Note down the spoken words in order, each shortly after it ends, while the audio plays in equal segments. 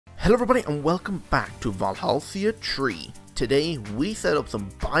Hello everybody and welcome back to Valhelsia 3. Today we set up some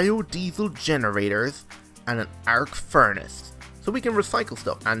biodiesel generators and an arc furnace so we can recycle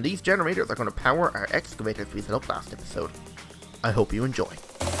stuff, and these generators are going to power our excavators we set up last episode. I hope you enjoy.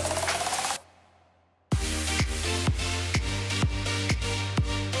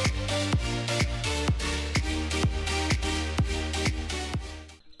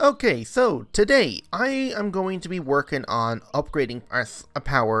 Okay, so today I am going to be working on upgrading our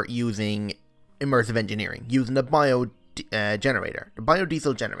power using immersive engineering, using the generator, the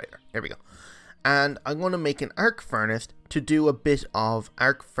biodiesel generator. There we go. And I'm going to make an arc furnace to do a bit of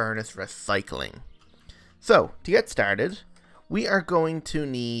arc furnace recycling. So, to get started, we are going to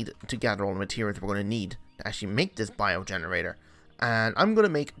need to gather all the materials we're going to need to actually make this bio generator. And I'm going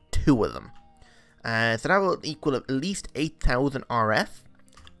to make 2 of them. So that will equal at least 8,000 RF.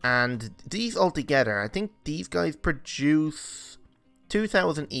 And these all together, I think these guys produce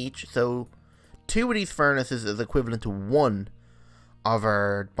 2,000 each, so 2 of these furnaces is equivalent to 1 of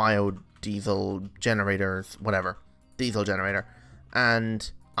our biodiesel generators, whatever, diesel generator.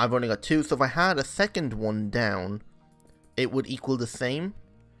 And I've only got 2, so if I had a second one down, it would equal the same.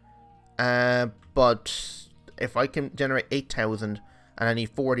 But if I can generate 8,000 and I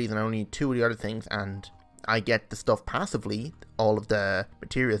need 4 of these and I only need 2 of the other things, and I get the stuff passively, all of the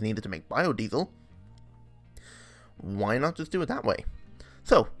materials needed to make biodiesel, why not just do it that way?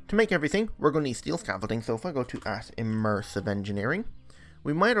 So, to make everything, we're going to need steel scaffolding. So if I go to Immersive Engineering,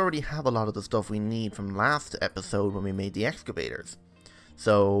 we might already have a lot of the stuff we need from last episode when we made the excavators.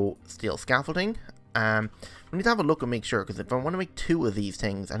 So, steel scaffolding, we need to have a look and make sure, because if I want to make 2 of these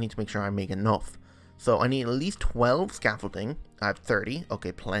things, I need to make sure I make enough. So I need at least 12 scaffolding. I have 30,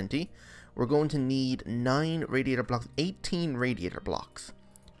 okay, plenty. We're going to need 9 radiator blocks, 18 radiator blocks,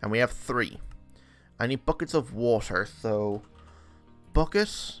 and we have 3. I need buckets of water, so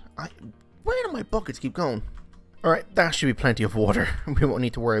bucket. Where do my buckets keep going? Alright, that should be plenty of water. We won't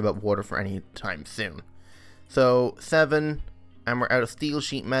need to worry about water for any time soon. So 7, and we're out of steel,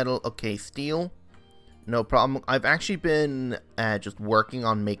 sheet metal. Okay, steel, no problem. I've actually been just working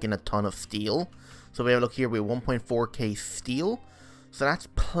on making a ton of steel. So we have a look here, we have 1.4k steel. So that's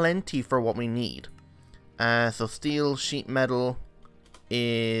plenty for what we need. So steel, sheet metal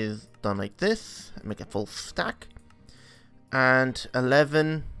is done like this. Make a full stack. And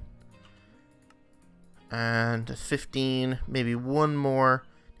 11. And 15. Maybe one more.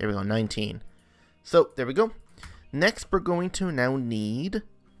 There we go, 19. So there we go. Next we're going to now need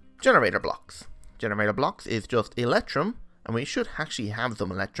generator blocks. Generator blocks is just electrum. And we should actually have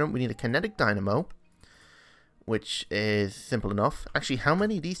some electrum. We need a kinetic dynamo, which is simple enough. Actually, how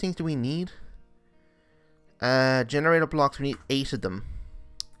many of these things do we need? Generator blocks, we need 8 of them.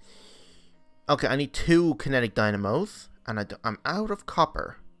 Okay, I need 2 kinetic dynamos, and I'm out of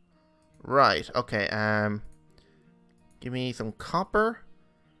copper. Right, okay, give me some copper.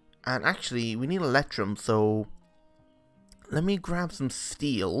 And actually, we need electrum, so let me grab some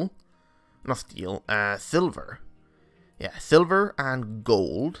steel. Not steel, silver. Yeah, silver and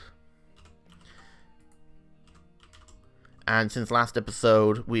gold. And since last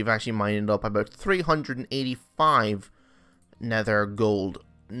episode, we've actually mined up about 385 nether gold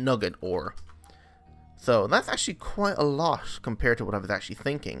nugget ore. So that's actually quite a lot compared to what I was actually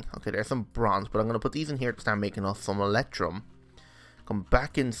thinking. Okay, there's some bronze, but I'm going to put these in here to start making us some electrum. Come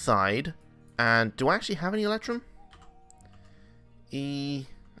back inside. And do I actually have any electrum? I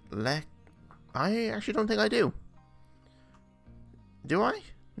actually don't think I do. Do I?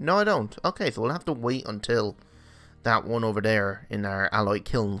 No, I don't. Okay, so we'll have to wait until that one over there in our alloy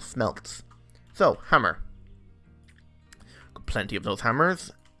kiln smelts. So, hammer. Got plenty of those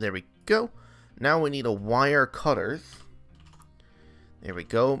hammers. There we go. Now we need a wire cutters. There we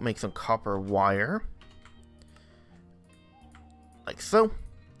go. Make some copper wire. Like so.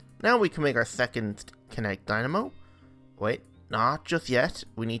 Now we can make our second kinetic dynamo. Wait, not just yet.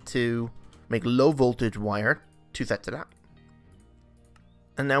 We need to make low voltage wire. 2 sets of that.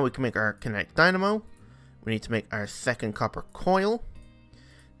 And now we can make our kinetic dynamo. We need to make our second copper coil.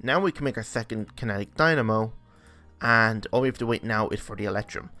 Now we can make our second kinetic dynamo. And all we have to wait now is for the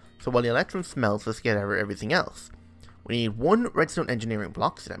electrum. So while the electrum smelts, let's get over everything else. We need 1 redstone engineering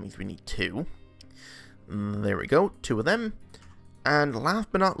block, so that means we need 2. There we go, 2 of them. And last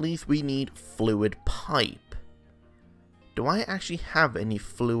but not least, we need fluid pipe. Do I actually have any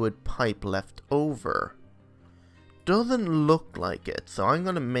fluid pipe left over? Doesn't look like it, so I'm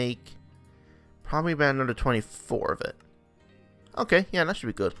going to make probably about another 24 of it. Okay, yeah, that should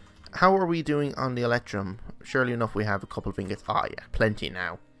be good. How are we doing on the electrum? Surely enough we have a couple of ingots. Ah, yeah, plenty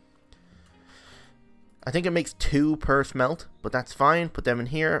now. I think it makes 2 per smelt, but that's fine. Put them in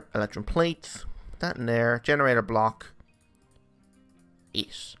here. Electrum plates. Put that in there. Generator block.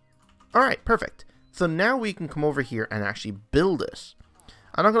 8. Alright, perfect. So now we can come over here and actually build it.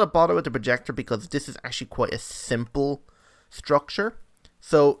 I'm not going to bother with the projector because this is actually quite a simple structure.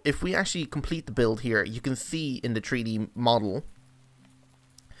 So if we actually complete the build here, you can see in the 3D model,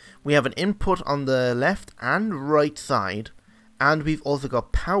 we have an input on the left and right side, and we've also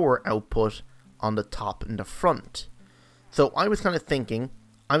got power output on the top and the front. So I was kind of thinking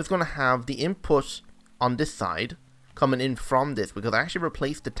I was going to have the input on this side coming in from this, because I actually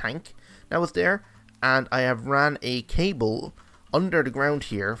replaced the tank that was there, and I have ran a cable under the ground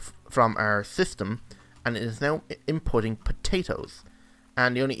here from our system, and it is now inputting potatoes.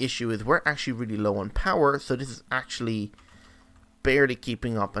 And the only issue is we're actually really low on power, so this is actually barely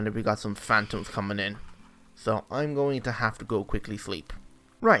keeping up, and we got some phantoms coming in. So I'm going to have to go quickly sleep.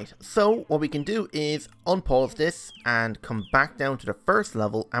 Right, so what we can do is unpause this and come back down to the first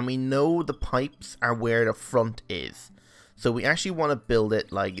level, and we know the pipes are where the front is. So we actually want to build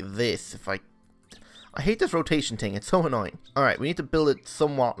it like this. I hate this rotation thing, it's so annoying. Alright, we need to build it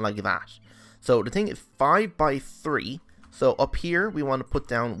somewhat like that. So the thing is 5 by 3. So up here we want to put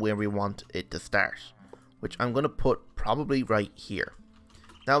down where we want it to start, which I'm going to put probably right here.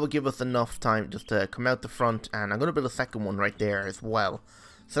 That will give us enough time just to come out the front, and I'm going to build a second one right there as well.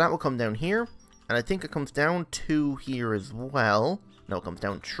 So that will come down here, and I think it comes down to here as well. No, it comes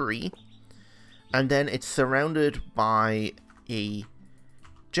down 3. And then it's surrounded by a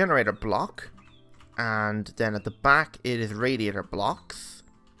generator block. And then at the back it is radiator blocks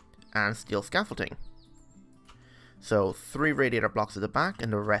and steel scaffolding. So 3 radiator blocks at the back,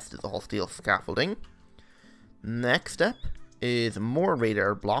 and the rest is all steel scaffolding. Next step is more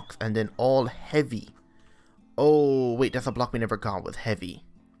radiator blocks, and then all heavy. Oh wait, that's a block we never got, was heavy.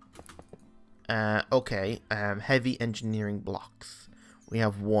 Okay, heavy engineering blocks. We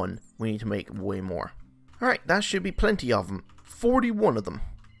have 1. We need to make way more. Alright, that should be plenty of them. 41 of them.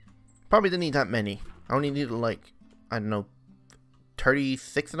 Probably didn't need that many. I only needed like, I don't know,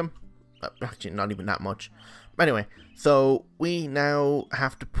 36 of them? Actually, not even that much. But anyway, so we now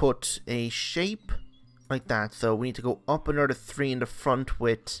have to put a shape like that. So we need to go up another 3 in the front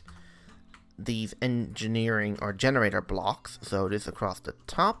with these engineering or generator blocks. So this across the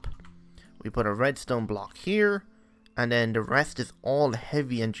top. We put a redstone block here. And then the rest is all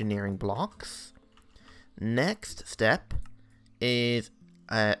heavy engineering blocks. Next step is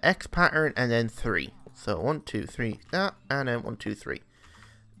X pattern and then 3. So 1, 2, 3, that, and then 1, 2, 3.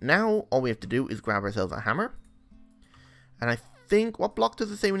 Now all we have to do is grab ourselves a hammer. And I think, what block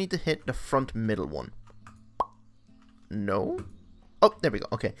does it say we need to hit? The front middle one. No? Oh, there we go.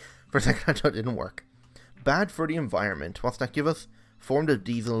 Okay. For a second I thought it didn't work. Bad for the environment. What's that give us? Form the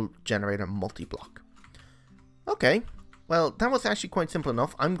diesel generator multi-block. Okay. Well, that was actually quite simple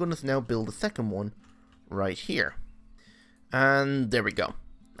enough. I'm going to now build a second one right here. And there we go.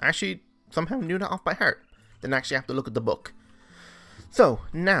 Actually, somehow knew that off by heart. Didn't actually have to look at the book. So,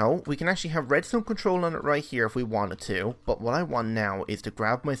 now, we can actually have redstone control on it right here if we wanted to. But what I want now is to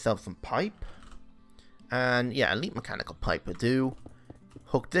grab myself some pipe. And, yeah, elite mechanical pipe would do.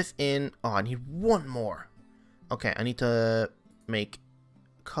 Hook this in. Oh, I need 1 more. Okay, I need to make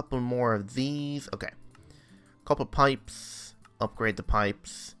a couple more of these. Okay. Couple pipes. Upgrade the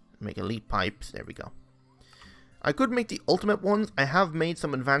pipes. Make elite pipes. There we go. I could make the ultimate ones. I have made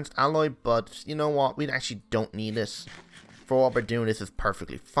some advanced alloy, but you know what? We actually don't need it. For what we're doing, this is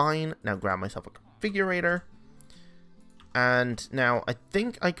perfectly fine. Now grab myself a configurator. And now I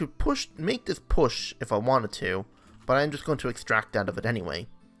think I could make this push if I wanted to, but I'm just going to extract out of it anyway.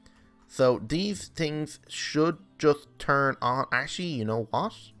 So these things should just turn on. Actually, you know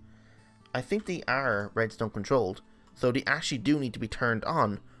what? I think they are redstone controlled. So they actually do need to be turned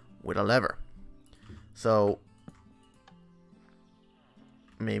on with a lever. So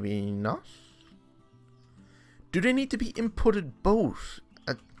maybe not? Do they need to be inputted both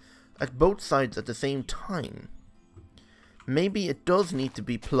at both sides at the same time? Maybe it does need to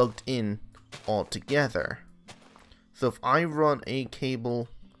be plugged in all together. So if I run a cable...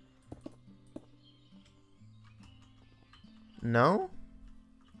 No?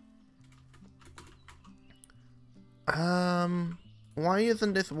 Why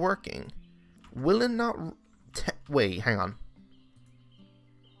isn't this working? Will it not... Wait, hang on.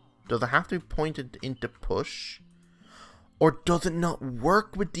 Does it have to be pointed into push? Or does it not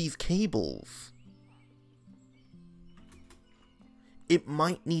work with these cables? It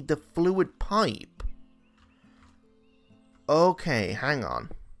might need the fluid pipe. Okay, hang on.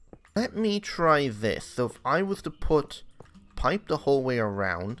 Let me try this. So if I was to put pipe the whole way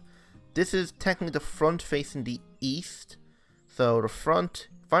around, this is technically the front facing the east. So the front,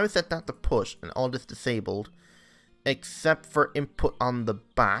 if I would set that to push and all this disabled, except for input on the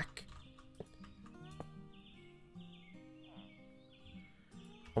back.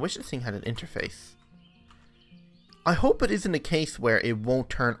 I wish this thing had an interface. I hope it isn't a case where it won't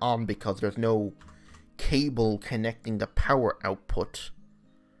turn on because there's no cable connecting the power output.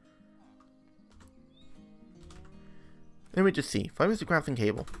 Let me just see. If I was the crafting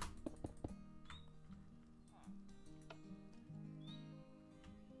cable.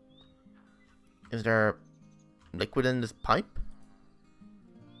 Is there liquid in this pipe?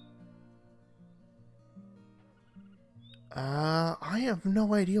 I have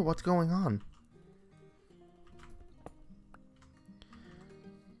no idea what's going on.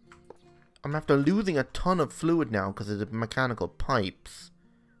 I'm after losing a ton of fluid now because of the mechanical pipes.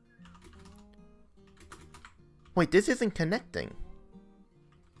 Wait, this isn't connecting.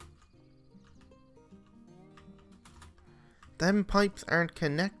 Them pipes aren't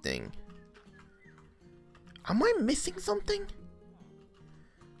connecting. Am I missing something?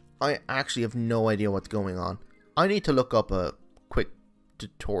 I actually have no idea what's going on. I need to look up a quick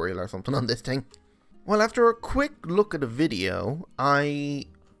tutorial or something on this thing. Well, after a quick look at the video, I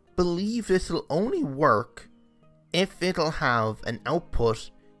believe this will only work if it'll have an output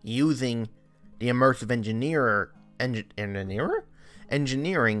using the immersive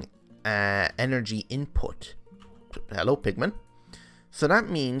engineering energy input. Hello, Pigman. So that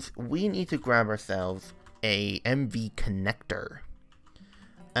means we need to grab ourselves a MV connector.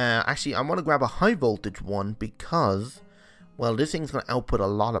 Actually, I want to grab a high voltage one because, well, this thing's going to output a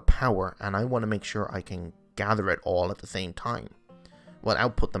lot of power and I want to make sure I can gather it all at the same time. Well,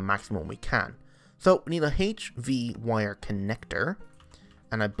 output the maximum we can. So we need a HV wire connector,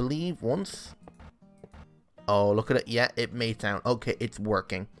 and I believe once... Oh, look at it. Yeah, it made sound. Okay, it's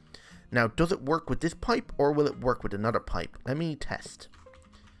working. Now, does it work with this pipe or will it work with another pipe? Let me test.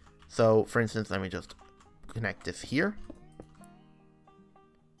 So, for instance, let me just connect this here.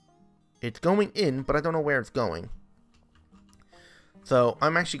 It's going in, but I don't know where it's going. So,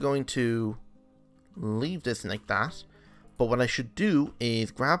 I'm actually going to leave this like that. But what I should do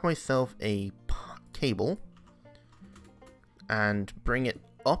is grab myself a cable and bring it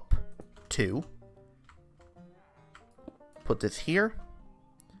up to, put this here.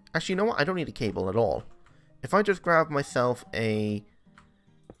 Actually, you know what? I don't need a cable at all. If I just grab myself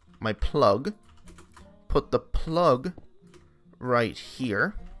my plug, put the plug right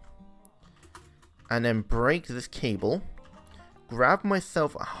here, and then break this cable, grab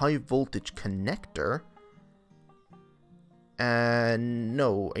myself a high voltage connector.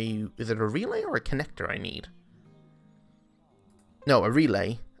 No, is it a relay or a connector I need? No, a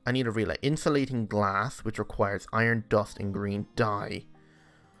relay. I need a relay. Insulating glass, which requires iron dust and green dye.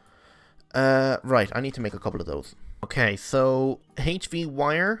 Right, I need to make a couple of those. Okay, so HV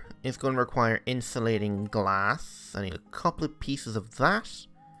wire is going to require insulating glass. I need a couple of pieces of that.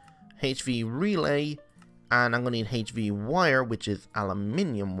 HV relay, and I'm going to need HV wire, which is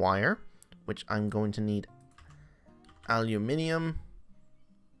aluminium wire, which I'm going to need aluminium.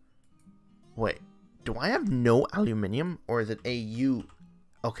 Wait, do I have no aluminium or is it AU?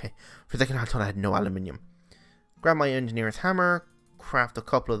 Okay, for a second I thought I had no aluminium. Grab my engineer's hammer, craft a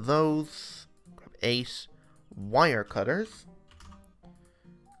couple of those, grab 8 wire cutters,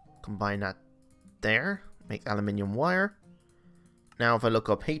 combine that there, make aluminium wire. Now if I look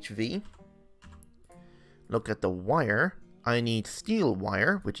up HV, look at the wire, I need steel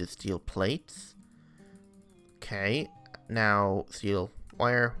wire, which is steel plates. Okay, now steel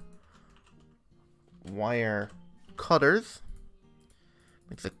wire cutters,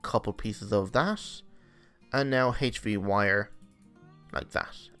 makes a couple pieces of that, and now HV wire like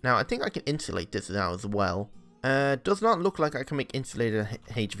that. Now I think I can insulate this now as well. Does not look like I can make insulated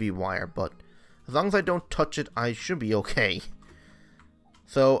HV wire, but as long as I don't touch it, I should be okay.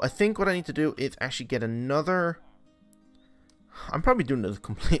 So I think what I need to do is actually get another... I'm probably doing this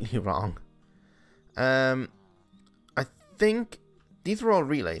completely wrong. I think these are all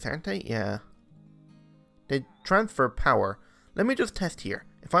relays, aren't they? Yeah. They transfer power. Let me just test here.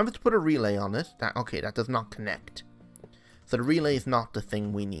 If I was to put a relay on it, that does not connect. So the relay is not the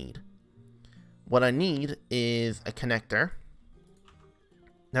thing we need. What I need is a connector.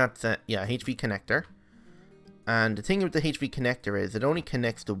 That's a, yeah, HV connector. And the thing with the HV connector is it only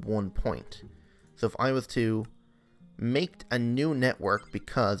connects to one point. So if I was to make a new network,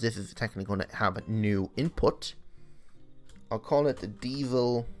 because this is technically going to have a new input, I'll call it the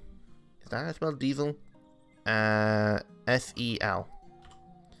diesel. Is that how I spell diesel? S-E-L.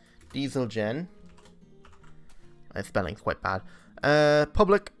 Diesel gen. My spelling's quite bad.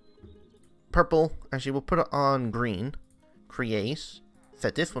 Public purple. Actually, we'll put it on green. Create.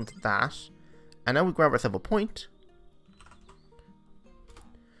 Set this one to that. And now we grab ourselves a point.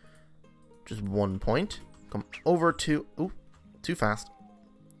 Just 1 point. Come over to... Ooh, too fast.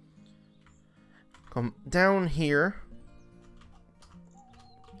 Come down here.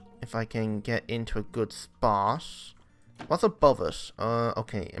 If I can get into a good spot. What's above it?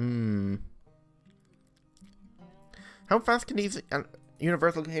 Okay. How fast can these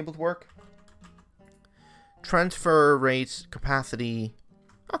universal cables work? Transfer rate, capacity.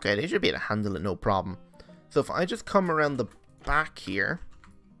 Okay, they should be able to handle it, no problem. So if I just come around the back here.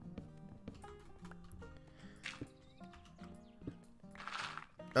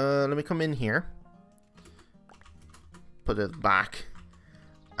 Let me come in here. Put it back.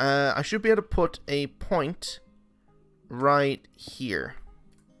 I should be able to put a point right here.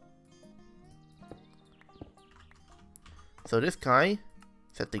 So this guy,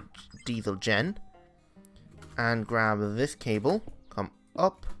 set the diesel gen, and grab this cable, come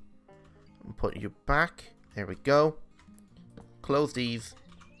up, and put you back. There we go. Close these,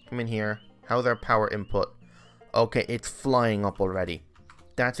 come in here. How's our power input? Okay, it's flying up already.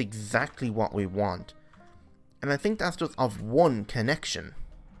 That's exactly what we want. And I think that's just of one connection.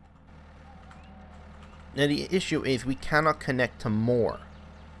 Now the issue is we cannot connect to more.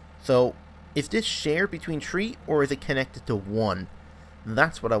 So, is this shared between 3 or is it connected to 1?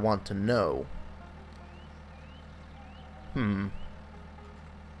 That's what I want to know. You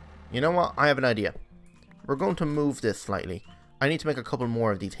know what? I have an idea. We're going to move this slightly. I need to make a couple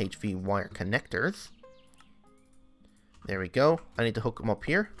more of these HV wire connectors. There we go. I need to hook them up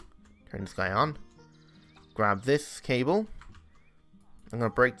here. Turn this guy on. Grab this cable. I'm going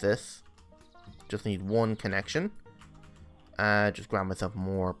to break this. Just need one connection. Just grab myself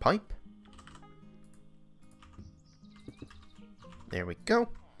more pipe. There we go.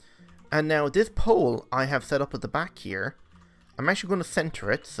 And now this pole I have set up at the back here. I'm actually going to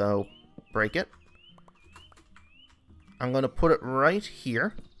center it, so break it. I'm going to put it right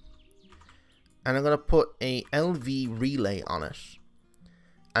here. And I'm going to put a LV relay on it.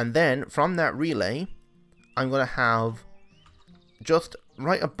 And then from that relay, I'm going to have just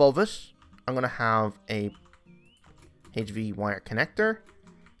right above it, I'm going to have a HV wire connector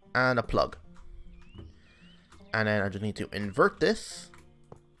and a plug. And then I just need to invert this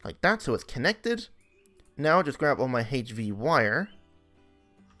like that so it's connected. Now I just grab all my HV wire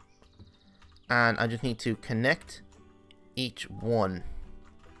and I just need to connect each one.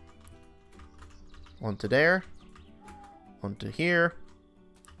 One to there, one to here,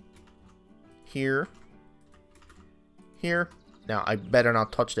 here, here. Now, I better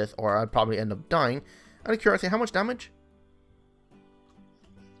not touch this or I'd probably end up dying. Out of curiosity, how much damage?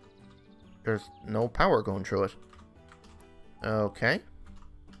 There's no power going through it. Okay.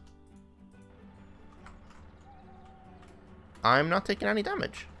 I'm not taking any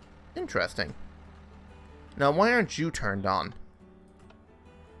damage. Interesting. Now, why aren't you turned on?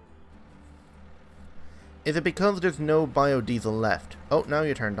 Is it because there's no biodiesel left? Oh, now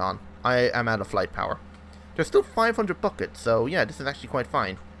you're turned on. I am out of flight power. There's still 500 buckets, so yeah, this is actually quite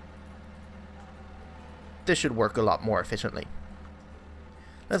fine. This should work a lot more efficiently.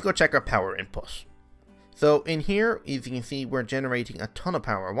 Let's go check our power input. So in here, as you can see, we're generating a ton of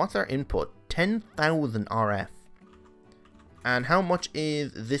power. What's our input? 10,000 RF. And how much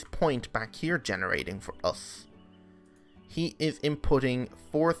is this point back here generating for us? He is inputting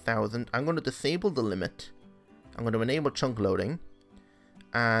 4,000. I'm going to disable the limit. I'm going to enable chunk loading.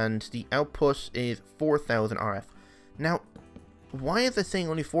 And the output is 4,000 RF. Now, why is it saying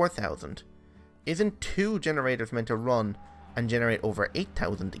only 4,000? Isn't 2 generators meant to run and generate over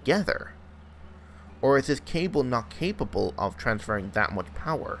 8,000 together? Or is this cable not capable of transferring that much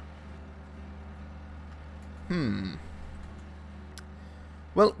power?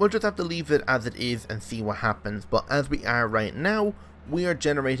 Well, we'll just have to leave it as it is and see what happens. But as we are right now, we are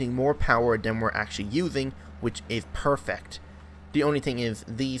generating more power than we're actually using, which is perfect. The only thing is,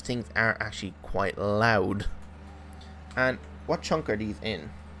 these things are actually quite loud. And what chunk are these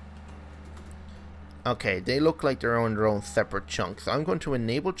in? Okay, they look like they're on their own separate chunks. So I'm going to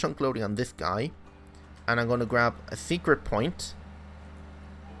enable chunk loading on this guy. And I'm going to grab a secret point.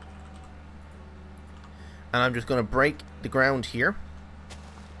 And I'm just going to break the ground here.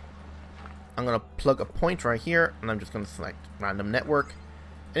 I'm going to plug a point right here. And I'm just going to select random network.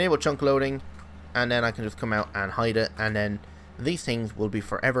 Enable chunk loading. And then I can just come out and hide it. And then these things will be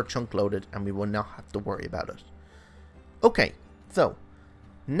forever chunk loaded and we will not have to worry about it. Okay, so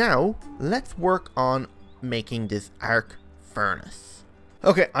now let's work on making this arc furnace.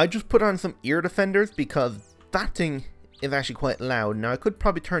 Okay, I just put on some ear defenders because that thing is actually quite loud. Now I could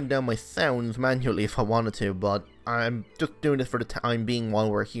probably turn down my sounds manually if I wanted to, but I'm just doing this for the time being while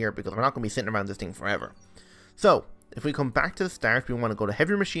we're here because we're not going to be sitting around this thing forever. So, if we come back to the start, we want to go to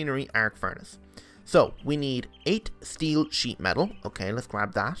heavy machinery, arc furnace. So, we need 8 steel sheet metal. Okay, let's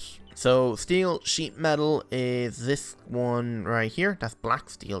grab that. So, steel sheet metal is this one right here. That's black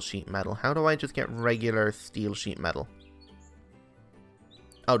steel sheet metal. How do I just get regular steel sheet metal?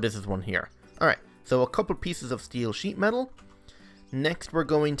 Oh, this is one here. Alright, so a couple pieces of steel sheet metal. Next, we're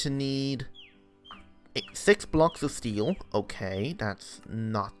going to need 6 blocks of steel. Okay, that's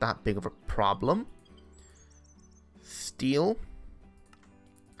not that big of a problem. Steel.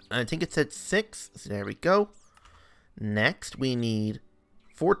 I think it said 6, so there we go. Next, we need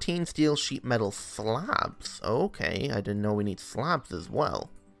 14 steel sheet metal slabs. Okay, I didn't know we need slabs as well.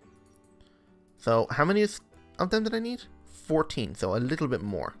 So, how many of them did I need? 14, so a little bit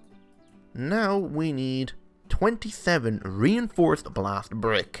more. Now, we need 27 reinforced blast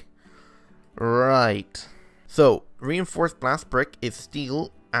brick. Right. So, reinforced blast brick is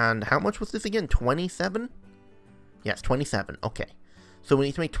steel, and how much was this again? 27? Yes, 27, okay. So we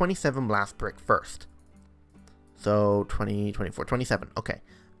need to make 27 blast brick first. So 20, 24, 27. Okay.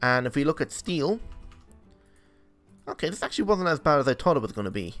 And if we look at steel. Okay, this actually wasn't as bad as I thought it was going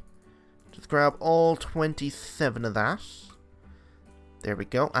to be. Just grab all 27 of that. There we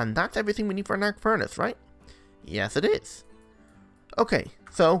go. And that's everything we need for an arc furnace, right? Yes, it is. Okay,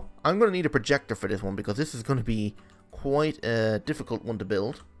 so I'm going to need a projector for this one because this is going to be quite a difficult one to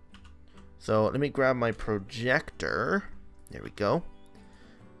build. So let me grab my projector. There we go.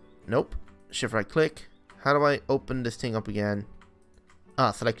 Nope. Shift right click. How do I open this thing up again?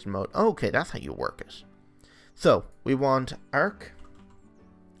 Ah, selection mode. Okay, that's how you work it. So, we want arc,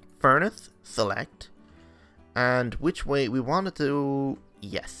 furnace, select, and which way we want it to...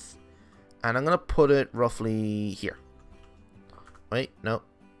 Yes. And I'm going to put it roughly here. Wait, no.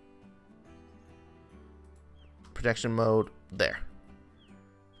 Projection mode, there.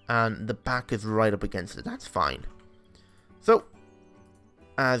 And the back is right up against it. That's fine. So,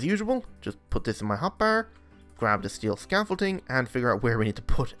 as usual, just put this in my hotbar, grab the steel scaffolding, and figure out where we need to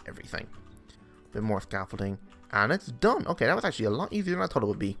put everything. A bit more scaffolding, and it's done. Okay, that was actually a lot easier than I thought it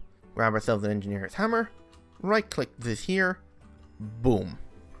would be. Grab ourselves an engineer's hammer, right-click this here, boom.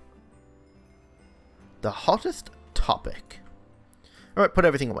 The hottest topic. Alright, put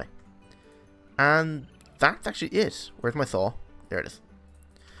everything away. And that's actually it. Where's my saw? There it is.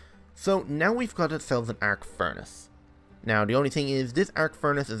 So now we've got ourselves an arc furnace. Now the only thing is this arc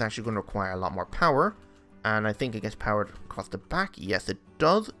furnace is actually going to require a lot more power. And I think it gets powered across the back. Yes, it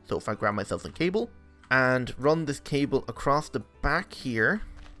does. So if I grab myself some cable and run this cable across the back here,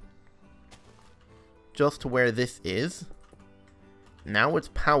 just to where this is. Now it's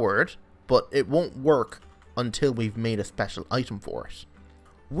powered, but it won't work until we've made a special item for it.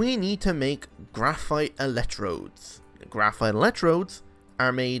 We need to make graphite electrodes. The graphite electrodes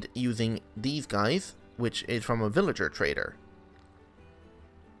are made using these guys, which is from a villager trader.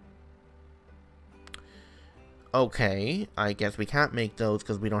 Okay, I guess we can't make those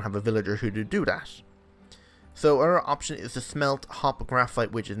because we don't have a villager who to do that. So our option is to smelt hop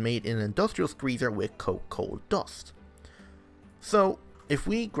graphite, which is made in an industrial squeezer with coke coal dust. So if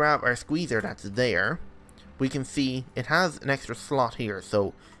we grab our squeezer that's there, we can see it has an extra slot here.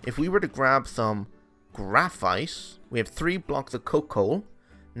 So if we were to grab some graphite, we have 3 blocks of coke coal.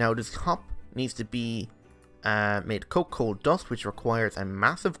 Now this hop needs to be made coke coal dust, which requires a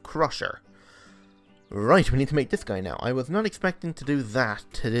massive crusher. Right, we need to make this guy now. I was not expecting to do that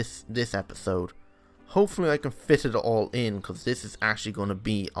to this episode. Hopefully I can fit it all in, because this is actually going to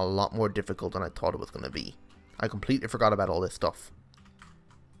be a lot more difficult than I thought it was going to be. I completely forgot about all this stuff.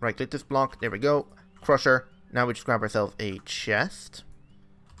 Right, click this block. There we go. Crusher. Now we just grab ourselves a chest,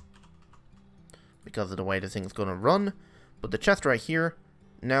 because of the way this thing's going to run. But the chest right here.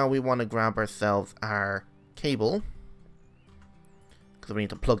 Now we want to grab ourselves our cable, because we need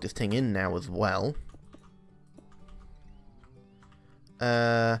to plug this thing in now as well.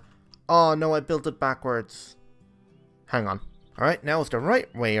 Oh no, I built it backwards. Hang on. Alright, now it's the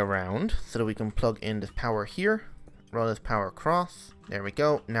right way around, so that we can plug in this power here. Run this power across. There we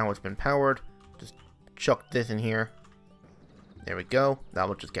go. Now it's been powered. Just chuck this in here. There we go. That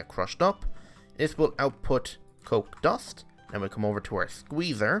will just get crushed up. This will output coke dust. Then we come over to our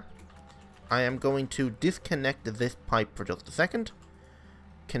squeezer. I am going to disconnect this pipe for just a second.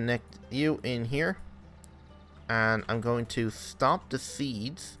 Connect you in here. And I'm going to stop the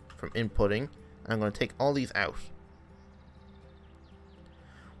seeds from inputting. And I'm going to take all these out.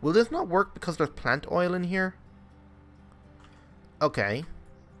 Will this not work because there's plant oil in here? Okay.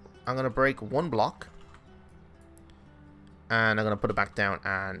 I'm going to break one block. And I'm going to put it back down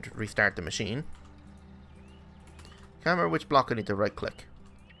and restart the machine. Can't remember which block I need to right click.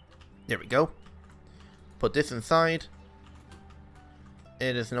 There we go. Put this inside.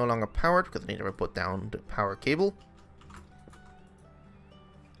 It is no longer powered because I need to put down the power cable.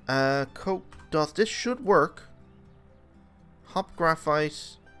 Coke dust. This should work. Hop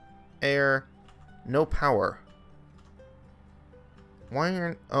graphite. Air. No power. Why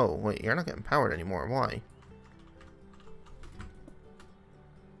aren't... Oh, wait. You're not getting powered anymore. Why?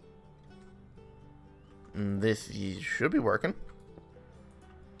 This should be working.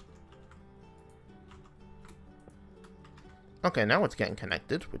 Okay, now it's getting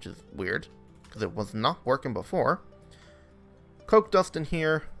connected, which is weird, because it was not working before. Coke dust in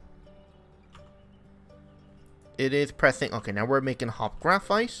here. It is pressing. Okay, now we're making hop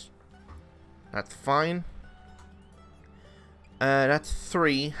graphite. That's fine. That's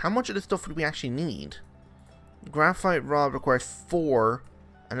 3. How much of this stuff would we actually need? Graphite rod requires 4,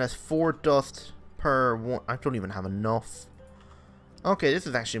 and that's 4 dust per 1. I don't even have enough. Okay, this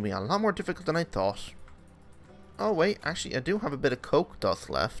is actually a lot more difficult than I thought. Oh wait, actually I do have a bit of coke dust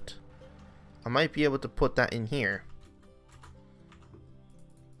left. I might be able to put that in here.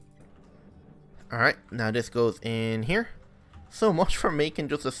 Alright, now this goes in here. So much for making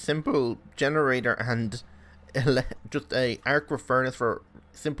just a simple generator and just a arc furnace for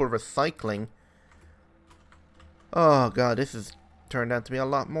simple recycling. Oh god, this has turned out to be a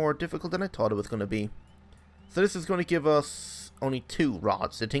lot more difficult than I thought it was going to be. So this is going to give us only 2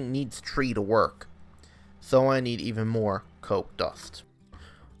 rods. The thing needs 3 to work. So I need even more coke dust.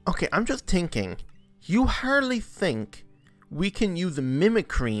 Okay, I'm just thinking, you hardly think we can use a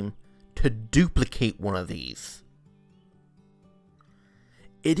mimicry to duplicate one of these.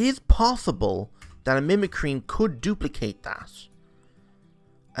 It is possible that a mimicry could duplicate that.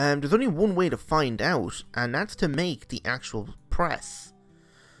 There's only one way to find out, and that's to make the actual press.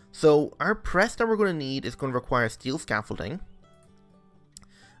 So our press that we're going to need is going to require steel scaffolding.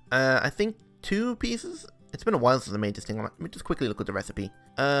 I think 2 pieces. It's been a while since I made this thing. Let me just quickly look at the recipe.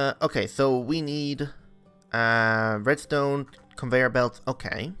 Okay, so we need redstone, conveyor belts.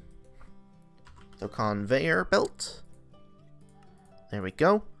 Okay. So conveyor belt. There we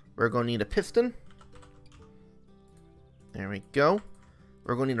go. We're going to need a piston. There we go.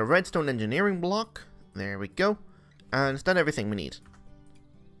 We're going to need a redstone engineering block. There we go. And is that everything we need?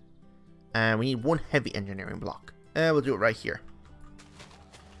 And we need 1 heavy engineering block. We'll do it right here.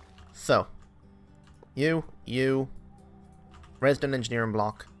 So, you, redstone engineering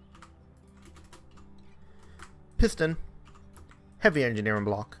block, piston, heavy engineering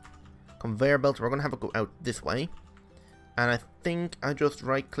block, conveyor belt. We're going to have it go out this way. And I think I just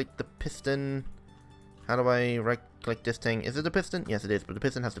right-click the piston. How do I right-click this thing? Is it the piston? Yes, it is, but the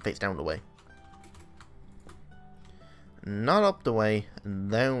piston has to face down the way. Not up the way,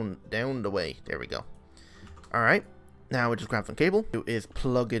 down the way. There we go. Alright, now we just grab some cable. Do is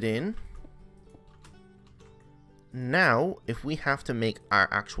plug it in. Now, if we have to make our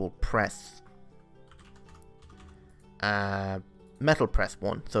actual press, metal press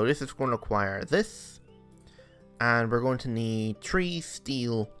one. So this is going to require this. And we're going to need 3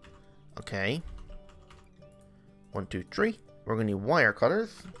 steel. Okay. 1, 2, 3. We're going to need wire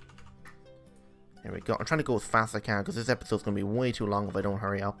cutters. There we go. I'm trying to go as fast as I can because this episode's going to be way too long if I don't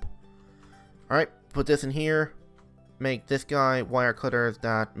hurry up. Alright, put this in here. Make this guy wire cutters.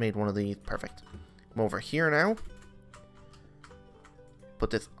 That made one of these. Perfect. Come over here now. Put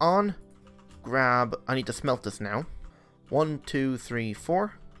this on. Grab. I need to smelt this now. 1, 2, 3,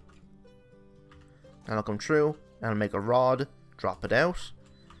 4. That'll come true. That'll make a rod. Drop it out.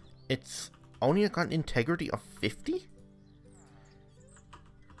 It's only got an integrity of 50?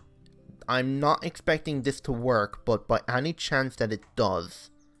 I'm not expecting this to work, but by any chance that it does,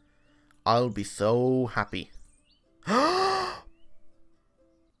 I'll be so happy.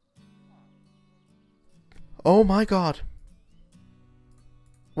 Oh my god.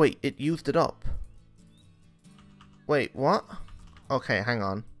 Wait, it used it up. Wait, what? Okay, hang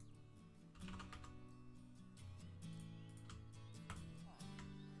on.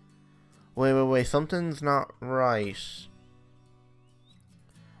 Wait, something's not right.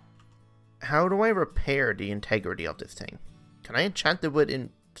 How do I repair the integrity of this thing? Can I enchant it with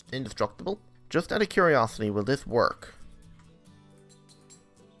indestructible? Just out of curiosity, will this work?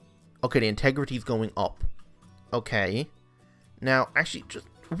 Okay, the integrity's going up. Okay. Now, actually,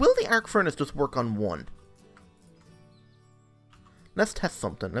 will the arc furnace just work on 1? Let's test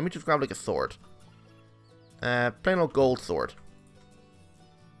something. Let me just grab like a sword. Plain old gold sword.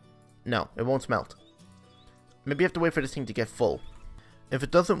 No, it won't smelt. Maybe you have to wait for this thing to get full. If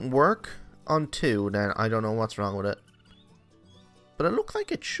it doesn't work on 2, then I don't know what's wrong with it. but it looks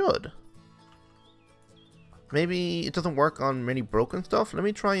like it should. Maybe it doesn't work on many broken stuff. Let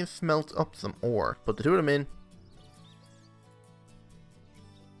me try and smelt up some ore. Put the two of them in.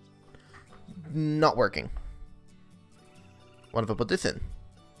 Not working. What if I put this in?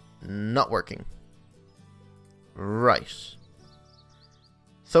 Not working. Right.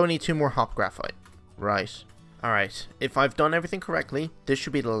 So I need 2 more hop graphite. Right. Alright. If I've done everything correctly, this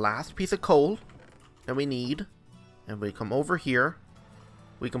should be the last piece of coal that we need. And we come over here.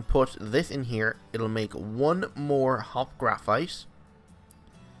 We can put this in here. It'll make 1 more hop graphite.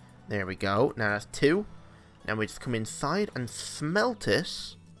 There we go. Now that's 2. Now we just come inside and smelt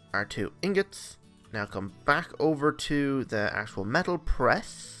it. Our 2 ingots. Now come back over to the actual metal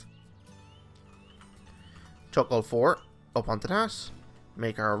press. Chuck all 4 up onto that.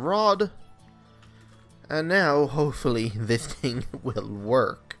 Make our rod. And now, hopefully, this thing will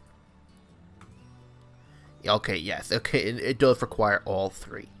work. Okay, yes. Okay, it does require all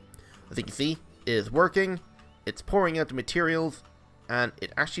 3. As you can see, it is working. It's pouring out the materials. And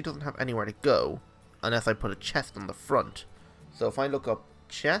it actually doesn't have anywhere to go. Unless I put a chest on the front. So if I look up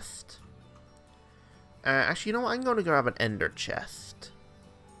chest. Actually, you know what? I'm going to grab an ender chest.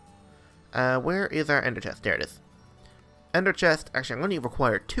 Where is our ender chest? There it is. Ender chest. Actually, I'm going to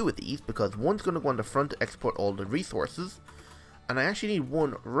require 2 of these because one's going to go on the front to export all the resources. And I actually need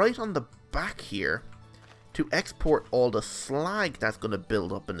one right on the back here to export all the slag that's going to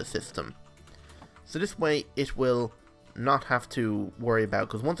build up in the system. So this way it will not have to worry about,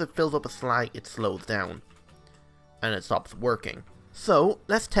 because once it fills up with slag, it slows down. And it stops working. So,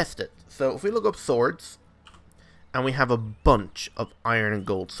 let's test it. So, if we look up swords, and we have a bunch of iron and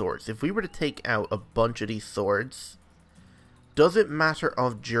gold swords. If we were to take out a bunch of these swords, does it matter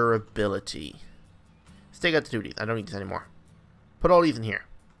of durability? Let's take out the 2 of these. I don't need this anymore. Put all these in here.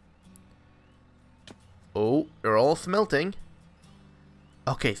 Oh, they're all smelting.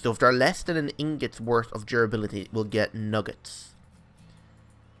 Okay, so if they're less than an ingot's worth of durability, we'll get nuggets.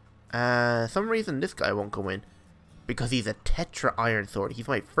 Some reason this guy won't go in. Because he's a tetra iron sword. He's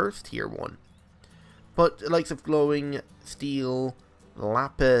my first tier one. But the likes of glowing steel,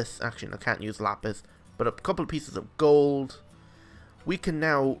 lapis. Actually, I can't use lapis. But a couple of pieces of gold. We can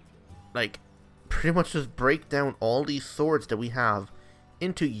now, like, pretty much just break down all these swords that we have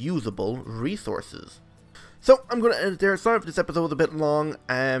into usable resources. So, I'm going to end it there. Sorry if this episode was a bit long,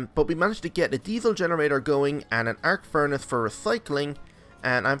 but we managed to get a diesel generator going and an arc furnace for recycling,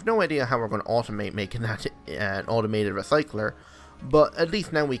 and I have no idea how we're going to automate making that an automated recycler, but at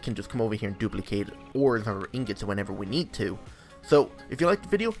least now we can just come over here and duplicate ores or ingots whenever we need to. So, if you liked the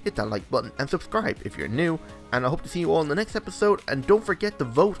video, hit that like button and subscribe if you're new, and I hope to see you all in the next episode, and don't forget to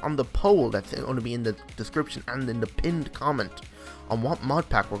vote on the poll that's going to be in the description and in the pinned comment on what mod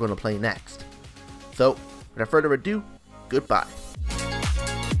pack we're going to play next. So, without further ado, goodbye.